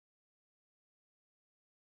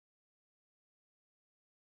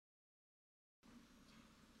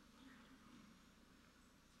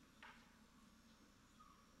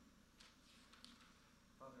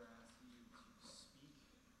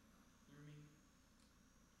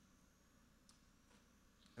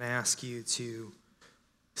And I ask you to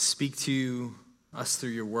speak to us through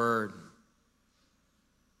your word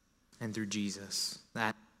and through Jesus.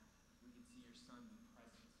 That we can see your Son be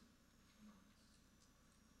present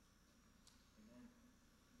among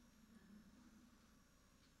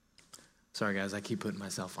us. Sorry, guys, I keep putting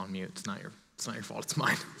myself on mute. It's not your fault, it's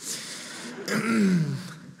mine.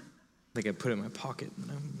 I think I put it in my pocket, but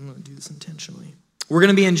I'm going to do this intentionally. We're going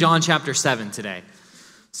to be in John chapter 7 today.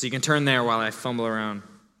 So you can turn there while I fumble around.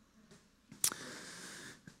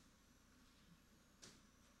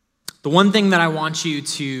 The one thing that I want you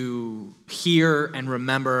to hear and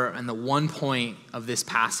remember, and the one point of this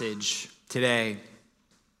passage today,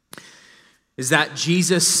 is that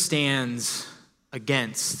Jesus stands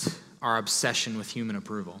against our obsession with human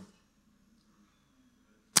approval.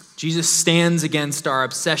 Jesus stands against our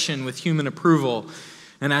obsession with human approval.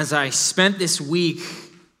 And as I spent this week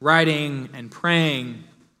writing and praying,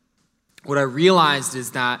 what I realized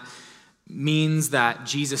is that means that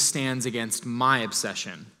Jesus stands against my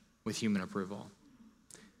obsession with human approval.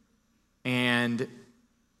 And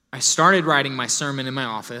I started writing my sermon in my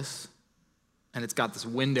office, and it's got this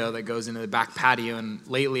window that goes into the back patio, and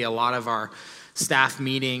lately a lot of our staff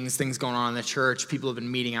meetings, things going on in the church, people have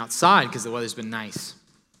been meeting outside because the weather's been nice.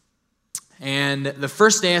 And the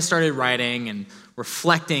first day I started writing and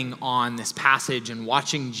reflecting on this passage and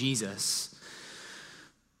watching Jesus,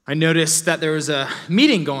 I noticed that there was a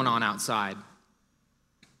meeting going on outside.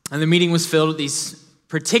 And the meeting was filled with these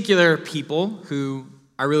particular people who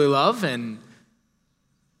I really love, and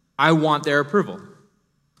I want their approval.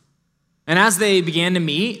 And as they began to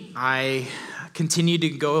meet, I continued to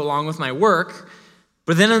go along with my work.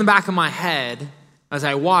 But then in the back of my head, as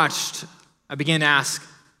I watched, I began to ask,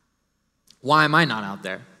 why am I not out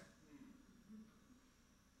there?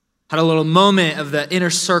 Had a little moment of the inner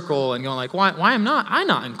circle and going like, why am I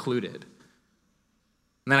not included? And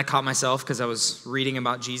then I caught myself because I was reading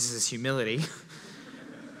about Jesus' humility.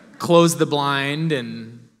 Closed the blind,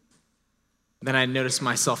 and then I noticed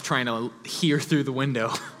myself trying to hear through the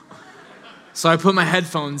window. So I put my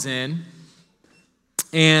headphones in,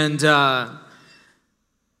 and I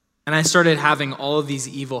started having all of these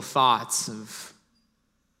evil thoughts of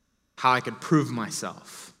how I could prove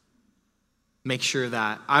myself, make sure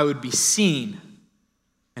that I would be seen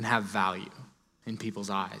and have value in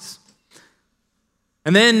people's eyes.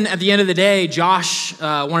 And then at the end of the day, Josh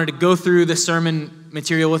wanted to go through the sermon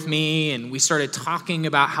material with me, and we started talking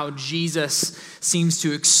about how Jesus seems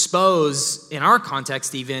to expose, in our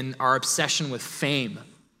context even, our obsession with fame,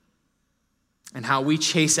 and how we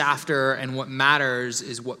chase after, and what matters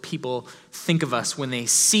is what people think of us when they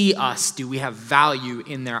see us. Do we have value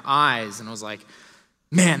in their eyes? And I was like,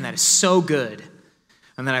 man, that is so good.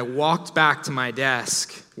 And then I walked back to my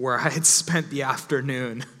desk where I had spent the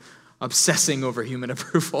afternoon obsessing over human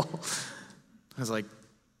approval. I was like,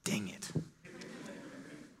 dang it.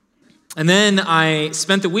 And then I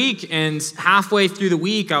spent the week, and halfway through the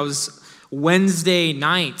week, I was Wednesday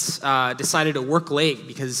night, decided to work late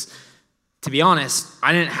because, to be honest,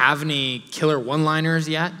 I didn't have any killer one-liners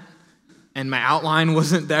yet, and my outline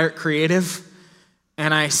wasn't that creative.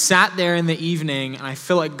 And I sat there in the evening, and I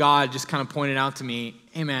feel like God just kind of pointed out to me,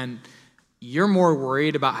 hey man, you're more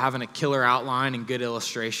worried about having a killer outline and good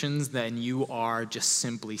illustrations than you are just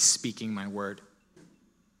simply speaking my word.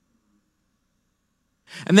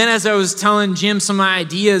 And then as I was telling Jim some of my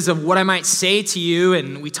ideas of what I might say to you,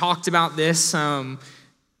 and we talked about this, to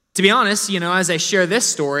be honest, as I share this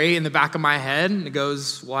story in the back of my head, it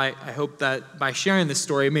goes, well, I hope that by sharing this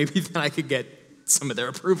story, maybe then I could get some of their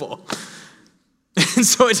approval. And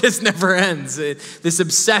so it just never ends. This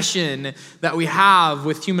obsession that we have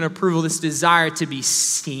with human approval, this desire to be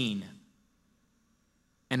seen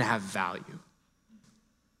and to have value.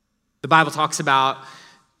 The Bible talks about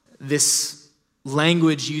this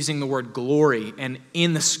language using the word glory, and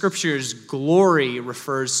in the scriptures, glory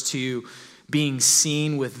refers to being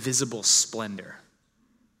seen with visible splendor.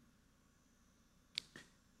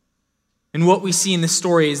 And what we see in this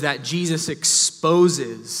story is that Jesus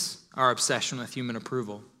exposes our obsession with human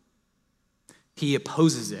approval. He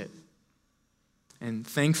opposes it. And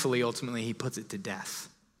thankfully, ultimately, he puts it to death.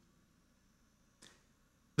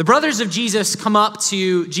 The brothers of Jesus come up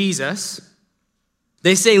to Jesus.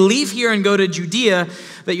 They say, leave here and go to Judea,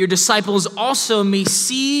 that your disciples also may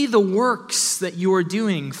see the works that you are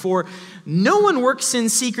doing. For no one works in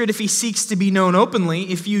secret if he seeks to be known openly.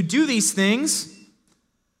 If you do these things,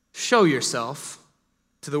 show yourself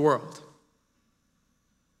to the world.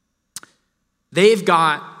 They've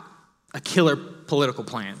got a killer political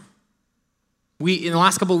plan. In the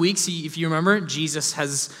last couple of weeks, if you remember, Jesus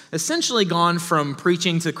has essentially gone from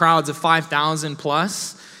preaching to crowds of 5,000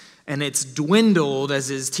 plus And it's dwindled as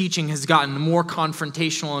his teaching has gotten more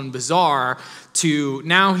confrontational and bizarre to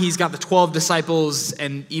now he's got the 12 disciples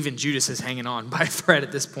and even Judas is hanging on by a thread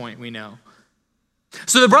at this point, we know.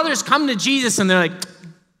 So the brothers come to Jesus and they're like,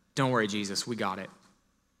 don't worry, Jesus, we got it.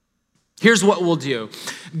 Here's what we'll do.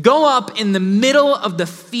 Go up in the middle of the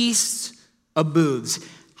Feast of Booths.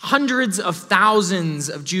 Hundreds of thousands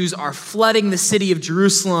of Jews are flooding the city of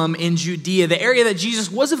Jerusalem in Judea, the area that Jesus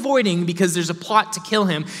was avoiding because there's a plot to kill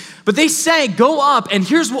him. But they say, go up, and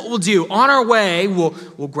here's what we'll do. On our way, we'll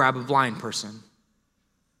grab a blind person.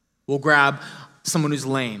 We'll grab someone who's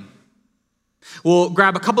lame. We'll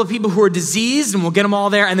grab a couple of people who are diseased, and we'll get them all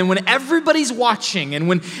there. And then when everybody's watching and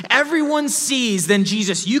when everyone sees, then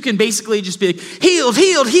Jesus, you can basically just be like, healed,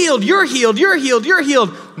 healed, healed, you're healed, you're healed, you're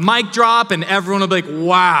healed. Mic drop, and everyone will be like,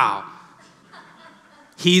 wow,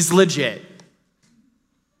 he's legit.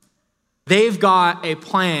 They've got a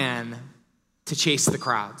plan to chase the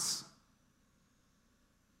crowds.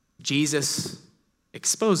 Jesus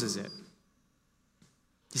exposes it.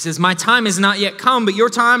 He says, my time has not yet come, but your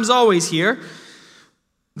time's always here.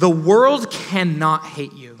 The world cannot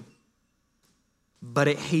hate you, but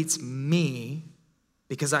it hates me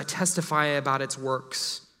because I testify about its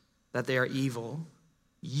works that they are evil.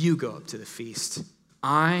 You go up to the feast.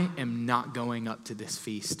 I am not going up to this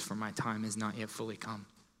feast, for my time is not yet fully come.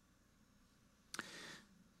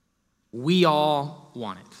 We all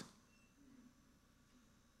want it.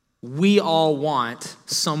 We all want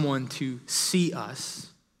someone to see us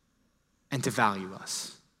and to value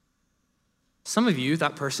us. Some of you,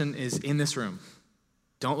 that person is in this room.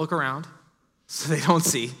 Don't look around so they don't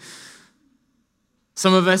see.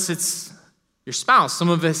 Some of us, it's your spouse. Some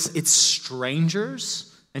of us, it's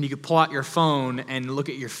strangers. And you could pull out your phone and look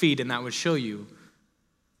at your feed, and that would show you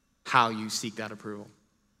how you seek that approval.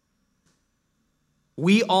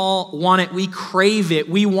 We all want it. We crave it.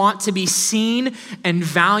 We want to be seen and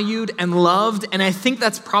valued and loved. And I think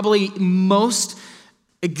that's probably most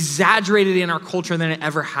exaggerated in our culture than it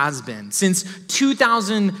ever has been. Since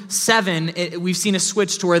 2007, we've seen a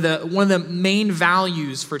switch to where one of the main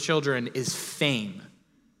values for children is fame.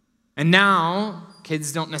 And now,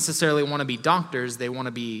 kids don't necessarily want to be doctors, they want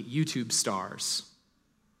to be YouTube stars.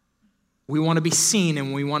 We want to be seen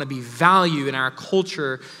and we want to be valued, and our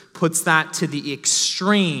culture puts that to the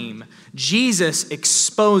extreme. Jesus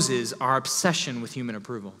exposes our obsession with human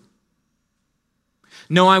approval.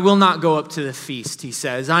 No, I will not go up to the feast, he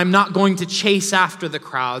says. I'm not going to chase after the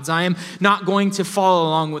crowds. I am not going to follow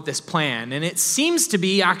along with this plan. And it seems to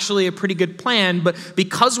be actually a pretty good plan, but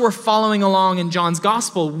because we're following along in John's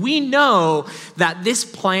gospel, we know that this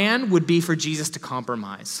plan would be for Jesus to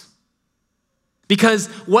compromise. Because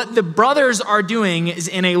what the brothers are doing is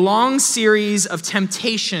in a long series of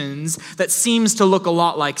temptations that seems to look a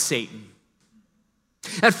lot like Satan.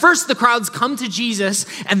 At first, the crowds come to Jesus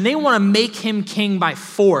and they want to make him king by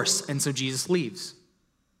force, and so Jesus leaves.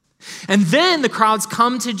 And then the crowds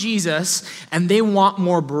come to Jesus and they want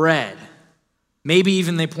more bread. Maybe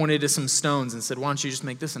even they pointed to some stones and said, why don't you just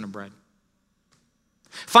make this into bread?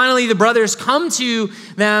 Finally, the brothers come to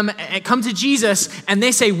Jesus, and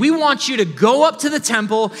they say, we want you to go up to the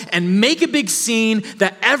temple and make a big scene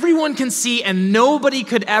that everyone can see and nobody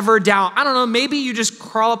could ever doubt. I don't know, maybe you just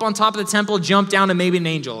crawl up on top of the temple, jump down, and maybe an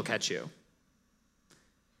angel will catch you.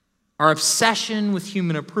 Our obsession with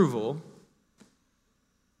human approval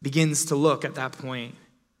begins to look at that point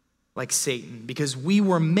like Satan, because we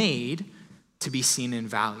were made to be seen and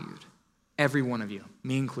valued. Every one of you,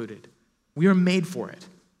 me included. We are made for it.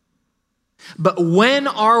 But when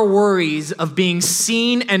our worries of being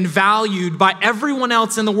seen and valued by everyone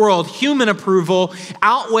else in the world, human approval,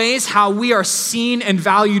 outweighs how we are seen and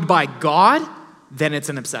valued by God, then it's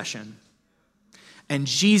an obsession. And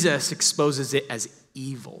Jesus exposes it as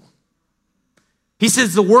evil. He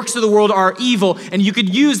says the works of the world are evil, and you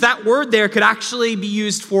could use that word there, could actually be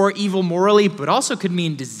used for evil morally, but also could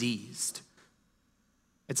mean diseased.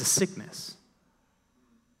 It's a sickness.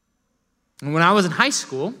 And when I was in high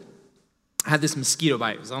school, I had this mosquito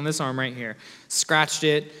bite. It was on this arm right here. Scratched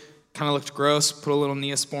it, kind of looked gross, put a little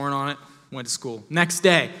Neosporin on it, went to school. Next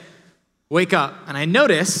day, wake up, and I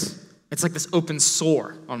notice it's like this open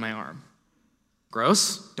sore on my arm.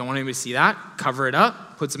 Gross, don't want anybody to see that. Cover it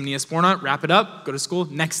up, put some Neosporin on it, wrap it up, go to school.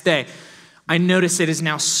 Next day, I notice it is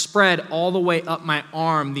now spread all the way up my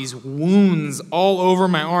arm, these wounds all over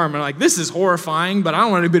my arm. And I'm like, this is horrifying, but I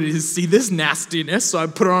don't want anybody to see this nastiness, so I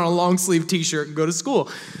put on a long sleeve t-shirt and go to school.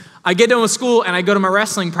 I get done with school and I go to my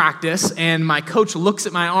wrestling practice, and my coach looks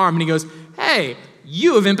at my arm and he goes, hey,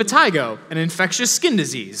 you have impetigo, an infectious skin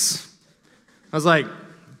disease. I was like,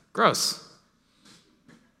 gross.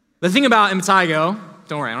 The thing about impetigo,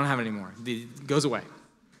 Don't worry, I don't have it anymore. It goes away.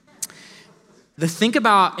 The thing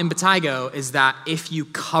about impetigo is that if you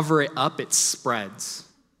cover it up, it spreads.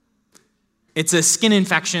 It's a skin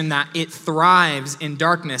infection that it thrives in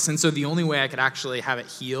darkness. And so the only way I could actually have it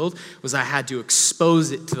healed was I had to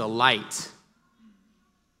expose it to the light.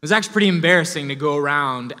 It was actually pretty embarrassing to go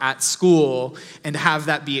around at school and have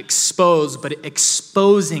that be exposed, but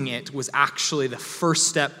exposing it was actually the first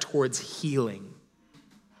step towards healing.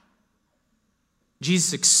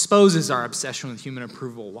 Jesus exposes our obsession with human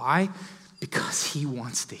approval. Why? Because he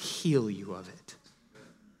wants to heal you of it.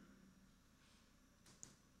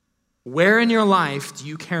 Where in your life do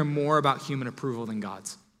you care more about human approval than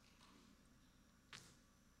God's?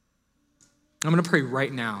 I'm going to pray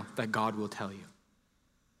right now that God will tell you.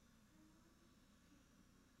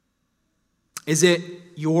 Is it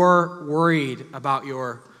you're worried about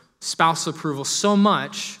your spouse approval so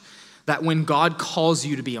much that when God calls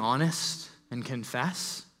you to be honest and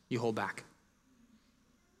confess, you hold back?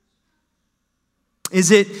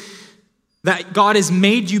 Is it that God has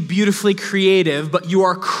made you beautifully creative, but you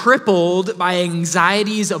are crippled by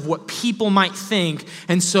anxieties of what people might think,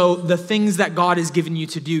 and so the things that God has given you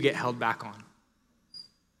to do get held back on?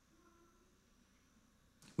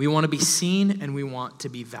 We want to be seen and we want to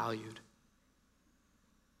be valued.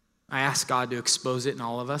 I ask God to expose it in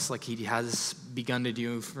all of us like he has begun to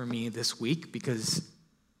do for me this week, because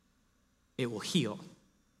it will heal.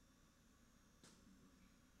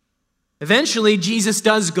 Eventually, Jesus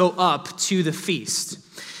does go up to the feast.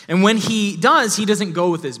 And when he does, he doesn't go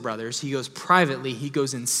with his brothers. He goes privately. He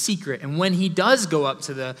goes in secret. And when he does go up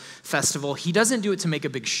to the festival, he doesn't do it to make a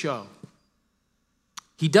big show.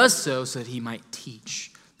 He does so that he might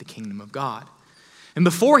teach the kingdom of God. And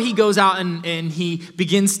before he goes out and he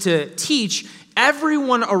begins to teach,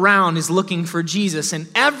 everyone around is looking for Jesus, and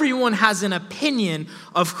everyone has an opinion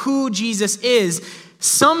of who Jesus is.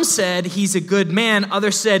 Some said he's a good man.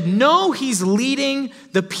 Others said, no, he's leading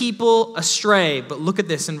the people astray. But look at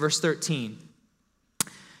this in verse 13.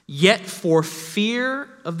 Yet for fear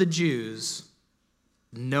of the Jews,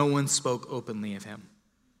 no one spoke openly of him.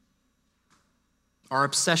 Our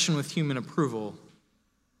obsession with human approval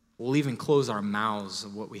will even close our mouths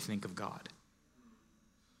of what we think of God.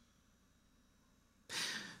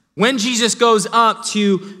 When Jesus goes up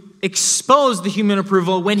to expose the human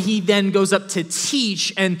approval, when he then goes up to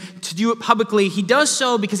teach and to do it publicly, he does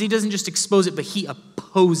so because he doesn't just expose it, but he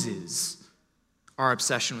opposes our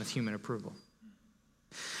obsession with human approval.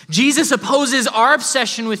 Jesus opposes our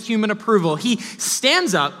obsession with human approval. He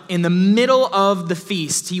stands up in the middle of the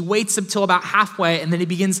feast. He waits until about halfway, and then he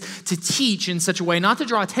begins to teach in such a way, not to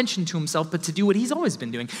draw attention to himself, but to do what he's always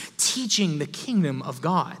been doing, teaching the kingdom of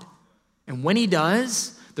God. And when he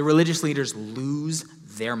does, the religious leaders lose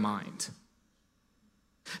their mind.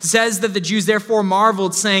 It says that the Jews therefore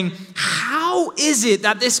marveled, saying, how is it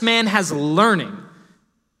that this man has learning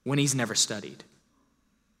when he's never studied?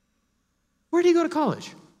 Where did he go to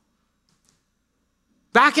college?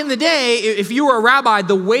 Back in the day, if you were a rabbi,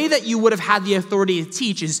 the way that you would have had the authority to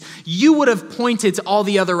teach is you would have pointed to all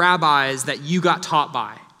the other rabbis that you got taught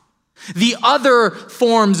by. The other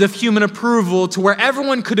forms of human approval to where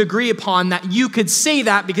everyone could agree upon that you could say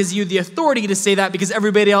that because you had the authority to say that because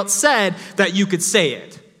everybody else said that you could say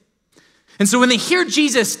it. And so when they hear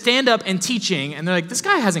Jesus stand up and teaching, and they're like, this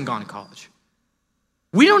guy hasn't gone to college.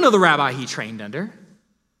 We don't know the rabbi he trained under.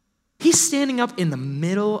 He's standing up in the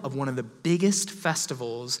middle of one of the biggest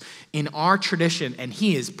festivals in our tradition, and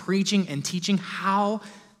he is preaching and teaching. How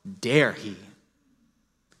dare he?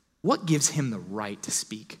 What gives him the right to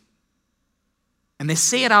speak? And they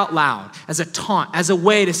say it out loud as a taunt, as a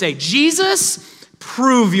way to say, Jesus,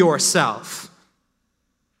 prove yourself.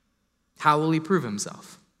 How will he prove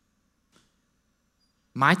himself?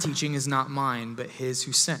 My teaching is not mine, but his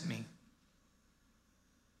who sent me.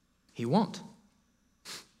 He won't.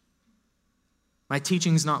 My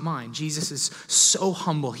teaching is not mine. Jesus is so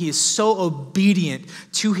humble. He is so obedient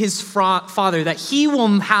to his Father that he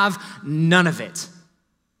will have none of it.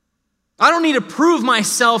 I don't need to prove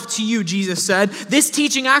myself to you, Jesus said. This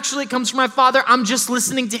teaching actually comes from my Father. I'm just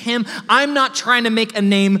listening to him. I'm not trying to make a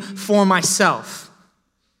name for myself.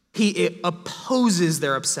 He opposes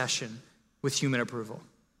their obsession with human approval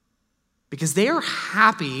because they are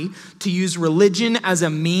happy to use religion as a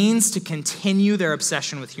means to continue their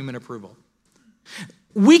obsession with human approval.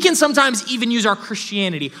 We can sometimes even use our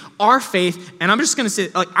Christianity, our faith, and I'm just going to say,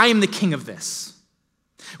 like, I am the king of this.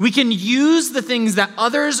 We can use the things that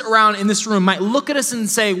others around in this room might look at us and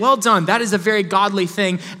say, well done, that is a very godly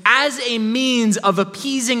thing, as a means of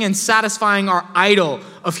appeasing and satisfying our idol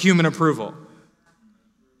of human approval.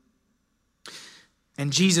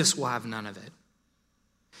 And Jesus will have none of it.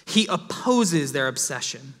 He opposes their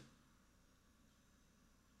obsession.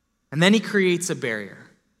 And then he creates a barrier.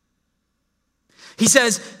 He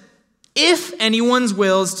says, if anyone's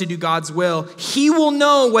will is to do God's will, he will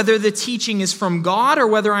know whether the teaching is from God or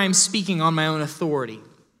whether I am speaking on my own authority.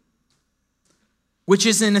 Which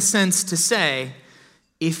is in a sense to say,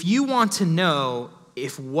 if you want to know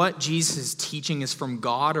if what Jesus is teaching is from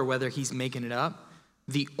God or whether he's making it up,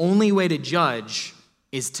 the only way to judge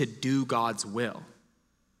is to do God's will.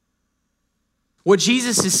 What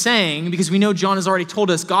Jesus is saying, because we know John has already told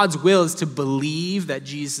us God's will is to believe that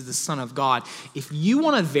Jesus is the Son of God. If you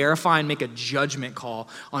want to verify and make a judgment call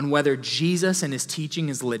on whether Jesus and his teaching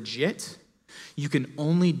is legit, you can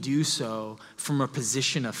only do so from a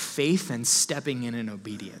position of faith and stepping in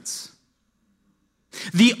obedience.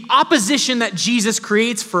 The opposition that Jesus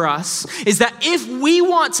creates for us is that if we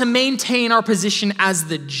want to maintain our position as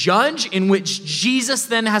the judge in which Jesus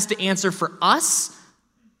then has to answer for us,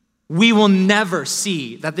 we will never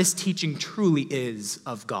see that this teaching truly is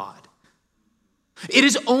of God. It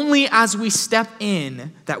is only as we step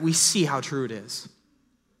in that we see how true it is.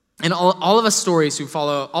 And all of our stories who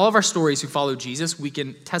follow Jesus, we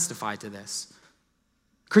can testify to this.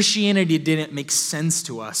 Christianity didn't make sense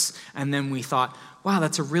to us, and then we thought, wow,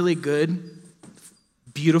 that's a really good,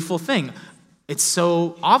 beautiful thing. It's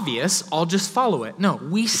so obvious, I'll just follow it. No,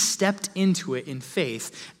 we stepped into it in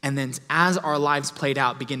faith, and then as our lives played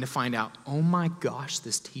out, begin to find out, oh my gosh,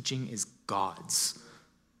 this teaching is God's.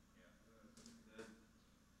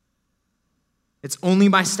 It's only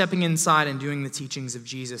by stepping inside and doing the teachings of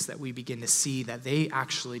Jesus that we begin to see that they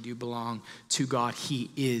actually do belong to God. He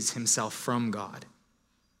is himself from God.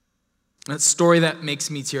 That story that makes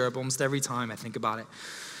me tear up almost every time I think about it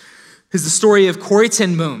is the story of Corrie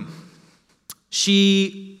ten Boom.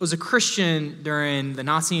 She was a Christian during the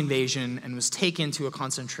Nazi invasion and was taken to a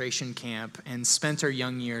concentration camp and spent her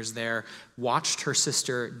young years there, watched her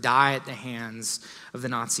sister die at the hands of the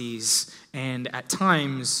Nazis, and at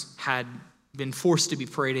times had been forced to be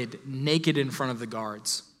paraded naked in front of the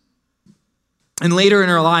guards. And later in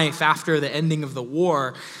her life, after the ending of the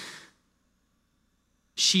war,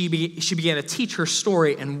 she began to teach her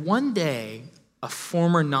story, and one day, a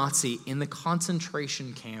former Nazi in the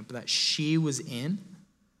concentration camp that she was in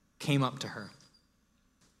came up to her,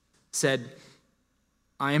 said,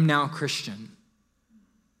 I am now a Christian.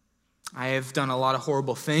 I have done a lot of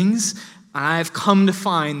horrible things, and I have come to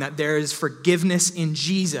find that there is forgiveness in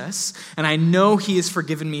Jesus, and I know he has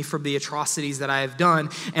forgiven me for the atrocities that I have done,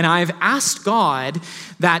 and I have asked God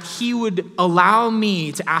that he would allow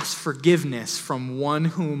me to ask forgiveness from one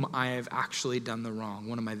whom I have actually done the wrong,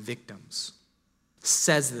 one of my victims.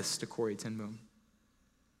 Says this to Corrie ten Boom.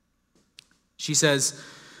 He says,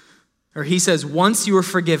 once you are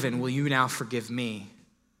forgiven, will you now forgive me?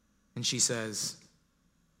 And she says,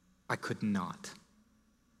 I could not.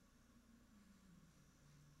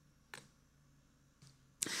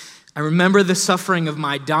 I remember the suffering of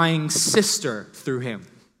my dying sister through him.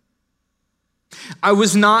 I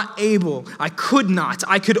was not able, I could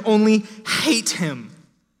only hate him.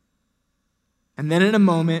 And then in a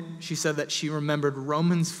moment, she said that she remembered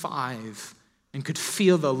Romans 5 and could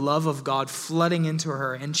feel the love of God flooding into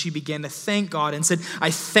her. And she began to thank God and said, I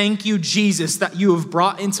thank you, Jesus, that you have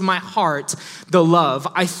brought into my heart the love.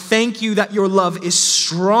 I thank you that your love is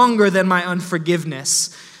stronger than my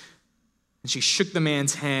unforgiveness. And she shook the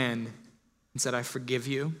man's hand and said, I forgive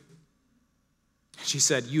you. And she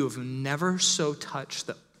said, you have never so touched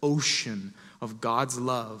the ocean of God's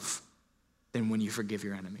love than when you forgive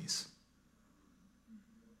your enemies.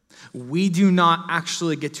 We do not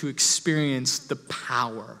actually get to experience the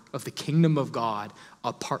power of the kingdom of God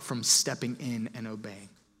apart from stepping in and obeying.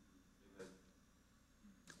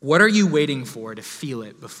 What are you waiting for to feel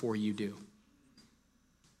it before you do?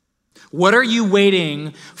 What are you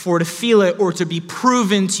waiting for to feel it or to be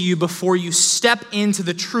proven to you before you step into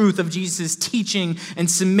the truth of Jesus' teaching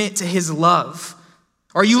and submit to his love?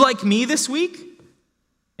 Are you like me this week?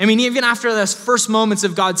 I mean, even after those first moments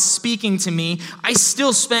of God speaking to me, I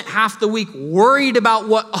still spent half the week worried about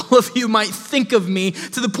what all of you might think of me,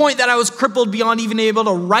 to the point that I was crippled beyond even able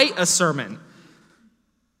to write a sermon.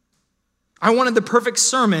 I wanted the perfect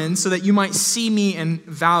sermon so that you might see me and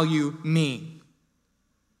value me.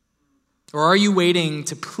 Or are you waiting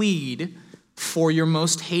to plead for your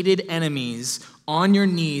most hated enemies on your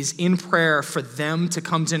knees in prayer for them to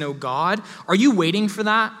come to know God? Are you waiting for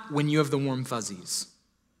that when you have the warm fuzzies?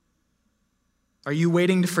 Are you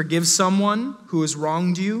waiting to forgive someone who has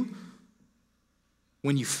wronged you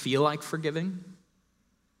when you feel like forgiving?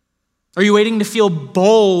 Are you waiting to feel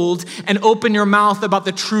bold and open your mouth about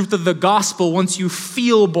the truth of the gospel once you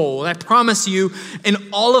feel bold? I promise you, in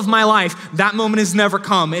all of my life, that moment has never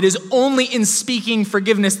come. It is only in speaking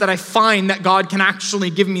forgiveness that I find that God can actually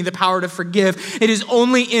give me the power to forgive. It is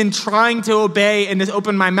only in trying to obey and to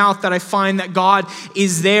open my mouth that I find that God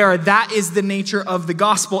is there. That is the nature of the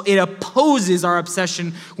gospel. It opposes our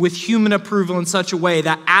obsession with human approval in such a way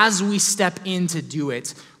that as we step in to do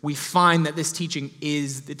it, we find that this teaching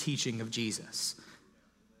is the teaching of Jesus.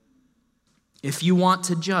 If you want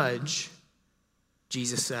to judge,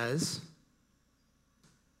 Jesus says,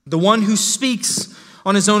 the one who speaks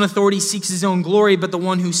on his own authority seeks his own glory, but the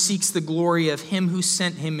one who seeks the glory of him who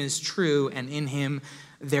sent him is true, and in him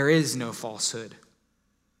there is no falsehood.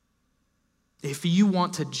 If you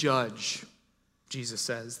want to judge, Jesus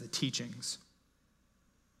says, the teachings,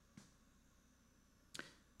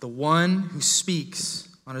 the one who speaks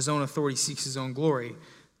on his own authority seeks his own glory,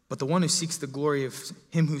 but the one who seeks the glory of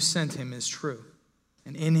him who sent him is true,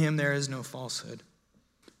 and in him there is no falsehood.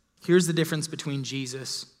 Here's the difference between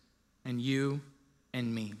Jesus and you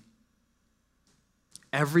and me.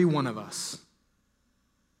 Every one of us,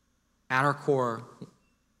 at our core,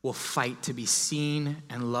 will fight to be seen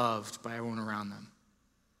and loved by everyone around them.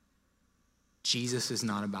 Jesus is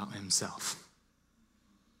not about himself.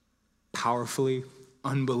 Powerfully,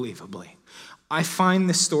 unbelievably. I find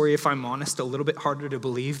this story, if I'm honest, a little bit harder to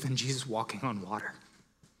believe than Jesus walking on water.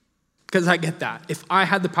 Because I get that. If I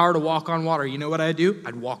had the power to walk on water, you know what I'd do?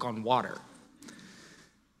 I'd walk on water.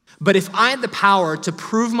 But if I had the power to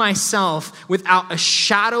prove myself without a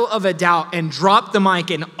shadow of a doubt and drop the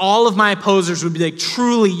mic and all of my opposers would be like,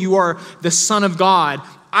 truly, you are the Son of God,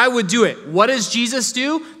 I would do it. What does Jesus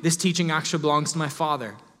do? This teaching actually belongs to my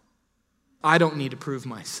Father. I don't need to prove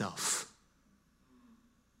myself.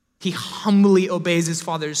 He humbly obeys his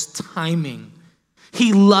Father's timing.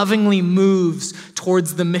 He lovingly moves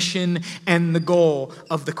towards the mission and the goal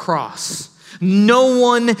of the cross. No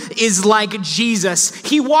one is like Jesus.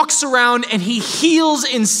 He walks around and he heals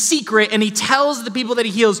in secret, and he tells the people that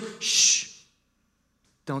he heals, shh,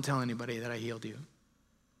 don't tell anybody that I healed you.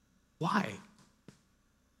 Why?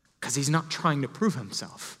 Because he's not trying to prove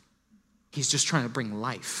himself. He's just trying to bring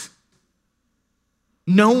life.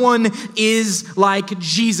 No one is like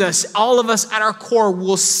Jesus. All of us at our core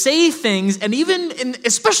will say things, and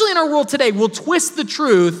especially in our world today, we'll twist the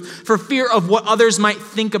truth for fear of what others might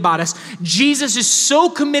think about us. Jesus is so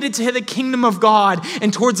committed to the kingdom of God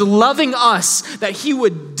and towards loving us that he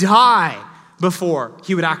would die before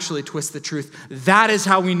he would actually twist the truth. That is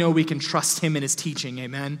how we know we can trust him in his teaching,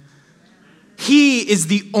 amen? He is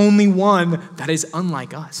the only one that is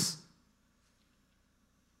unlike us.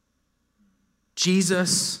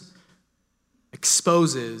 Jesus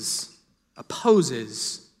exposes,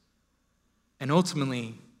 opposes, and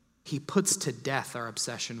ultimately, he puts to death our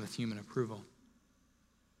obsession with human approval.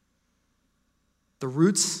 The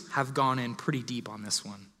roots have gone in pretty deep on this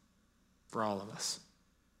one for all of us.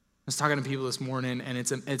 I was talking to people this morning, and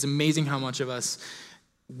it's amazing how much of us,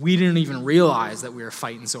 we didn't even realize that we were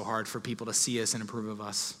fighting so hard for people to see us and approve of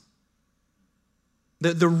us.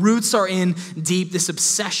 The roots are in deep. This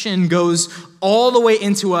obsession goes all the way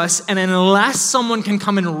into us, and unless someone can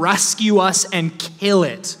come and rescue us and kill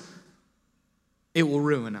it, it will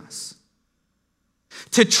ruin us.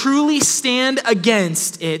 To truly stand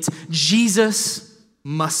against it, Jesus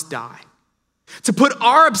must die. To put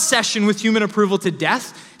our obsession with human approval to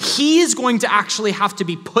death, he is going to actually have to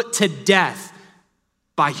be put to death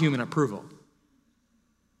by human approval.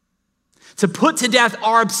 To put to death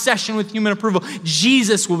our obsession with human approval,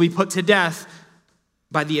 Jesus will be put to death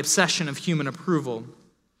by the obsession of human approval.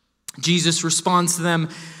 Jesus responds to them,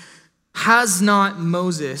 "Has not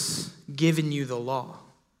Moses given you the law?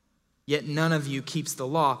 Yet none of you keeps the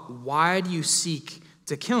law. Why do you seek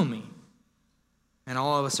to kill me?" And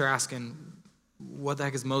all of us are asking, what the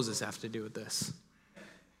heck does Moses have to do with this?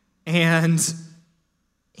 And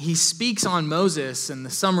he speaks on Moses, and the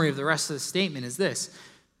summary of the rest of the statement is this.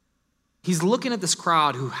 He's looking at this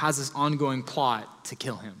crowd who has this ongoing plot to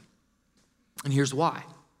kill him. And here's why.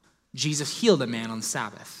 Jesus healed a man on the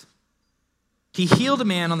Sabbath. He healed a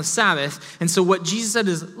man on the Sabbath. And so what Jesus said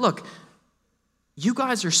is, look, you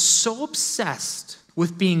guys are so obsessed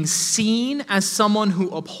with being seen as someone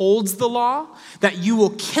who upholds the law that you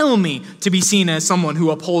will kill me to be seen as someone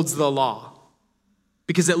who upholds the law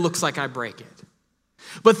because it looks like I break it.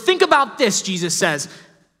 But think about this, Jesus says.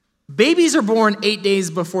 Babies are born 8 days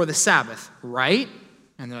before the Sabbath, right?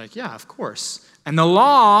 And they're like, yeah, of course. And the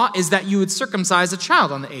law is that you would circumcise a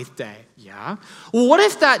child on the 8th day. Yeah. Well, what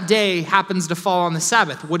if that day happens to fall on the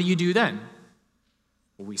Sabbath? What do you do then?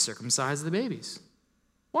 Well, we circumcise the babies.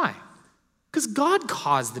 Why? Because God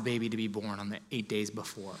caused the baby to be born on the 8 days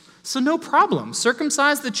before. So no problem.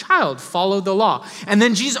 Circumcise the child, follow the law. And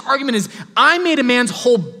then Jesus' argument is, I made a man's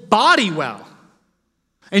whole body well,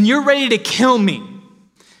 and you're ready to kill me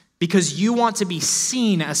because you want to be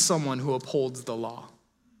seen as someone who upholds the law.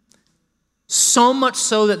 So much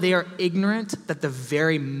so that they are ignorant that the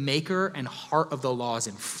very maker and heart of the law is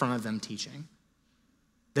in front of them teaching.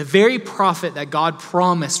 The very prophet that God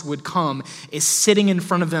promised would come is sitting in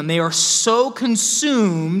front of them. They are so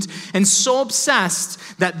consumed and so obsessed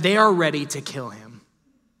that they are ready to kill him.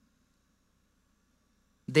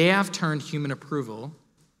 They have turned human approval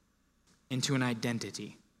into an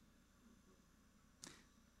identity.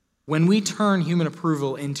 When we turn human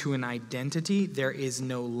approval into an identity, there is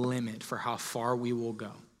no limit for how far we will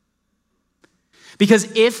go. Because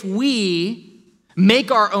if we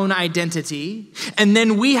make our own identity, and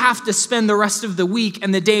then we have to spend the rest of the week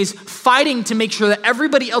and the days fighting to make sure that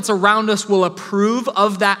everybody else around us will approve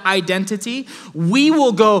of that identity, we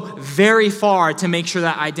will go very far to make sure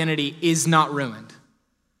that identity is not ruined.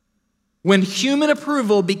 When human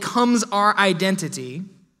approval becomes our identity,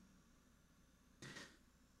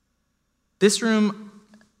 this room,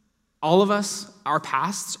 all of us, our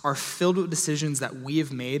pasts are filled with decisions that we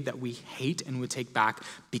have made that we hate and would take back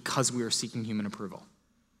because we are seeking human approval.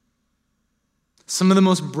 Some of the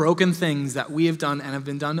most broken things that we have done and have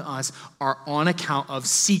been done to us are on account of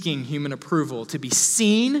seeking human approval, to be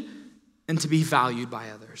seen and to be valued by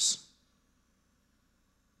others,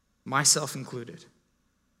 myself included.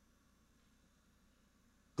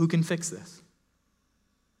 Who can fix this?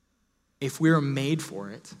 If we are made for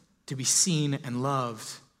it, to be seen and loved,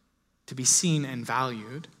 to be seen and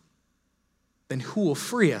valued, then who will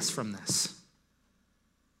free us from this?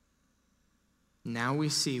 Now we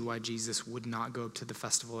see why Jesus would not go to the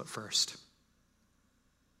festival at first.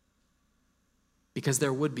 Because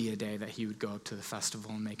there would be a day that he would go up to the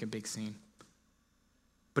festival and make a big scene.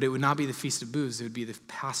 But it would not be the Feast of Booths, it would be the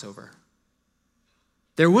Passover.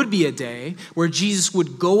 There would be a day where Jesus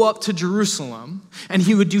would go up to Jerusalem and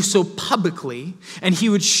he would do so publicly and he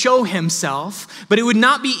would show himself, but it would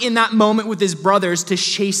not be in that moment with his brothers to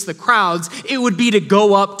chase the crowds. It would be to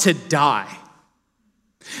go up to die.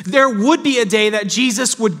 There would be a day that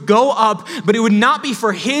Jesus would go up, but it would not be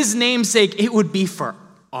for his name's sake. It would be for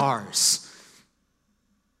ours.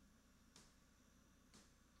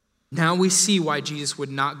 Now we see why Jesus would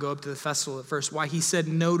not go up to the festival at first, why he said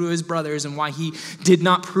no to his brothers, and why he did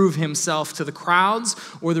not prove himself to the crowds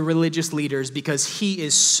or the religious leaders, because he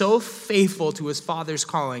is so faithful to his Father's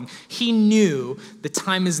calling. He knew the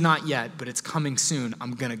time is not yet, but it's coming soon.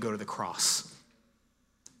 I'm going to go to the cross.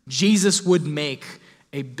 Jesus would make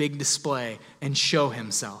a big display and show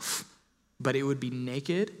himself, but it would be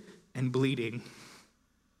naked and bleeding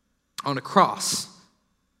on a cross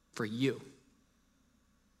for you.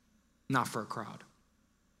 Not for a crowd.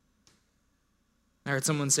 I heard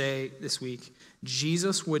someone say this week,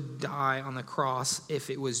 Jesus would die on the cross if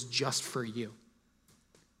it was just for you.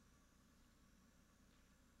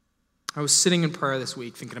 I was sitting in prayer this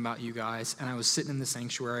week thinking about you guys, and I was sitting in the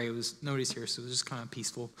sanctuary. It was nobody's here, so it was just kind of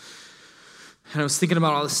peaceful. And I was thinking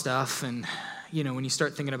about all this stuff, and you know, when you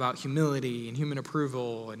start thinking about humility and human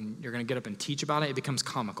approval, and you're going to get up and teach about it, it becomes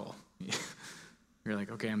comical. You're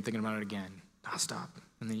like, okay, I'm thinking about it again. I'll stop.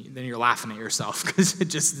 And then you're laughing at yourself because it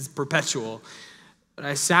just is perpetual. But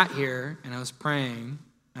I sat here and I was praying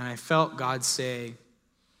and I felt God say,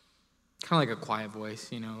 kind of like a quiet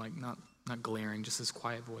voice, you know, like not glaring, just this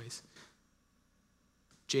quiet voice.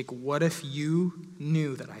 Jake, what if you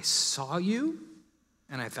knew that I saw you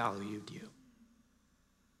and I valued you?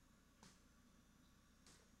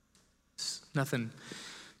 There's nothing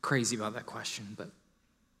crazy about that question, but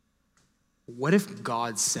what if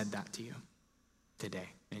God said that to you today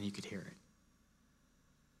and you could hear it?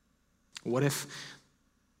 What if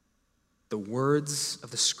the words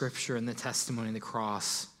of the scripture and the testimony of the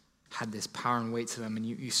cross had this power and weight to them, and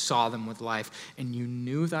you saw them with life, and you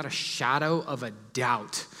knew without a shadow of a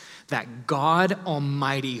doubt that God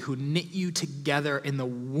Almighty, who knit you together in the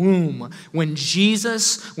womb when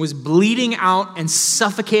Jesus was bleeding out and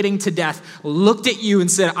suffocating to death, looked at you and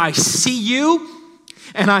said, I see you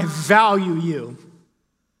and I value you.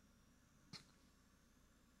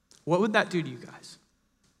 What would that do to you guys?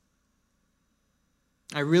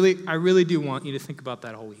 I really do want you to think about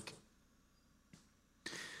that all week.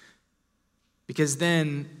 Because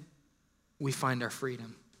then we find our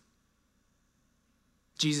freedom.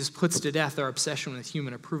 Jesus puts to death our obsession with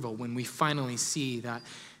human approval when we finally see that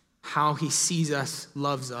how he sees us,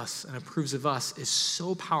 loves us, and approves of us is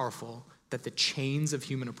so powerful that the chains of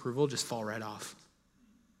human approval just fall right off.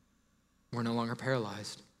 We're no longer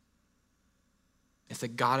paralyzed. If the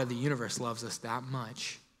God of the universe loves us that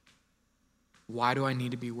much, why do I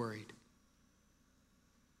need to be worried?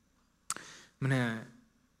 I'm going to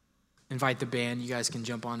invite the band. You guys can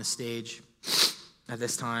jump on the stage at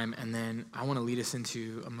this time, and then I want to lead us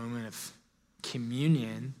into a moment of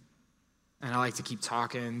communion. And I like to keep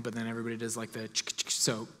talking, but then everybody does like the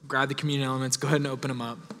so grab the communion elements, go ahead and open them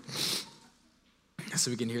up so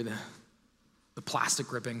we can hear the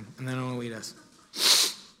plastic ripping, and then I want to lead us.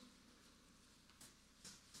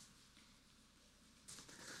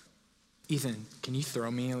 Ethan, can you throw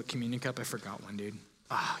me a communion cup? I forgot one, dude.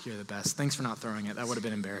 Ah, you're the best. Thanks for not throwing it. That would have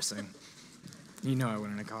been embarrassing. You know I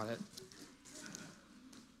wouldn't have caught it.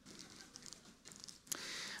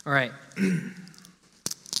 All right.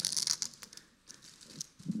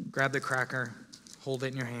 Grab the cracker, hold it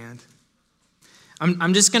in your hand.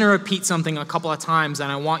 I'm just going to repeat something a couple of times,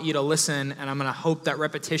 and I want you to listen, and I'm going to hope that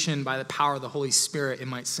repetition by the power of the Holy Spirit, it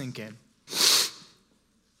might sink in.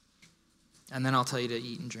 And then I'll tell you to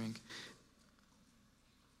eat and drink.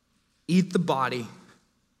 Eat the body,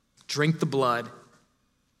 drink the blood,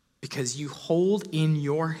 because you hold in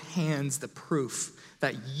your hands the proof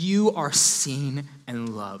that you are seen and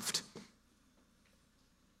loved.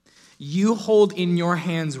 You hold in your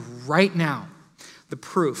hands right now the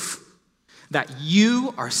proof that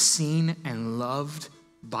you are seen and loved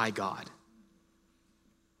by God.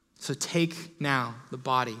 So take now the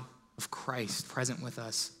body of Christ present with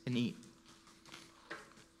us and eat.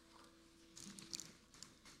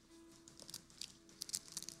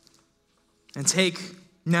 And take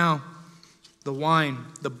now the wine,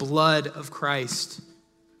 the blood of Christ,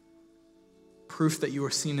 proof that you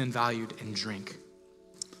are seen and valued, and drink.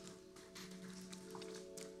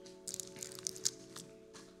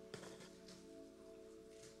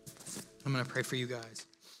 I'm going to pray for you guys.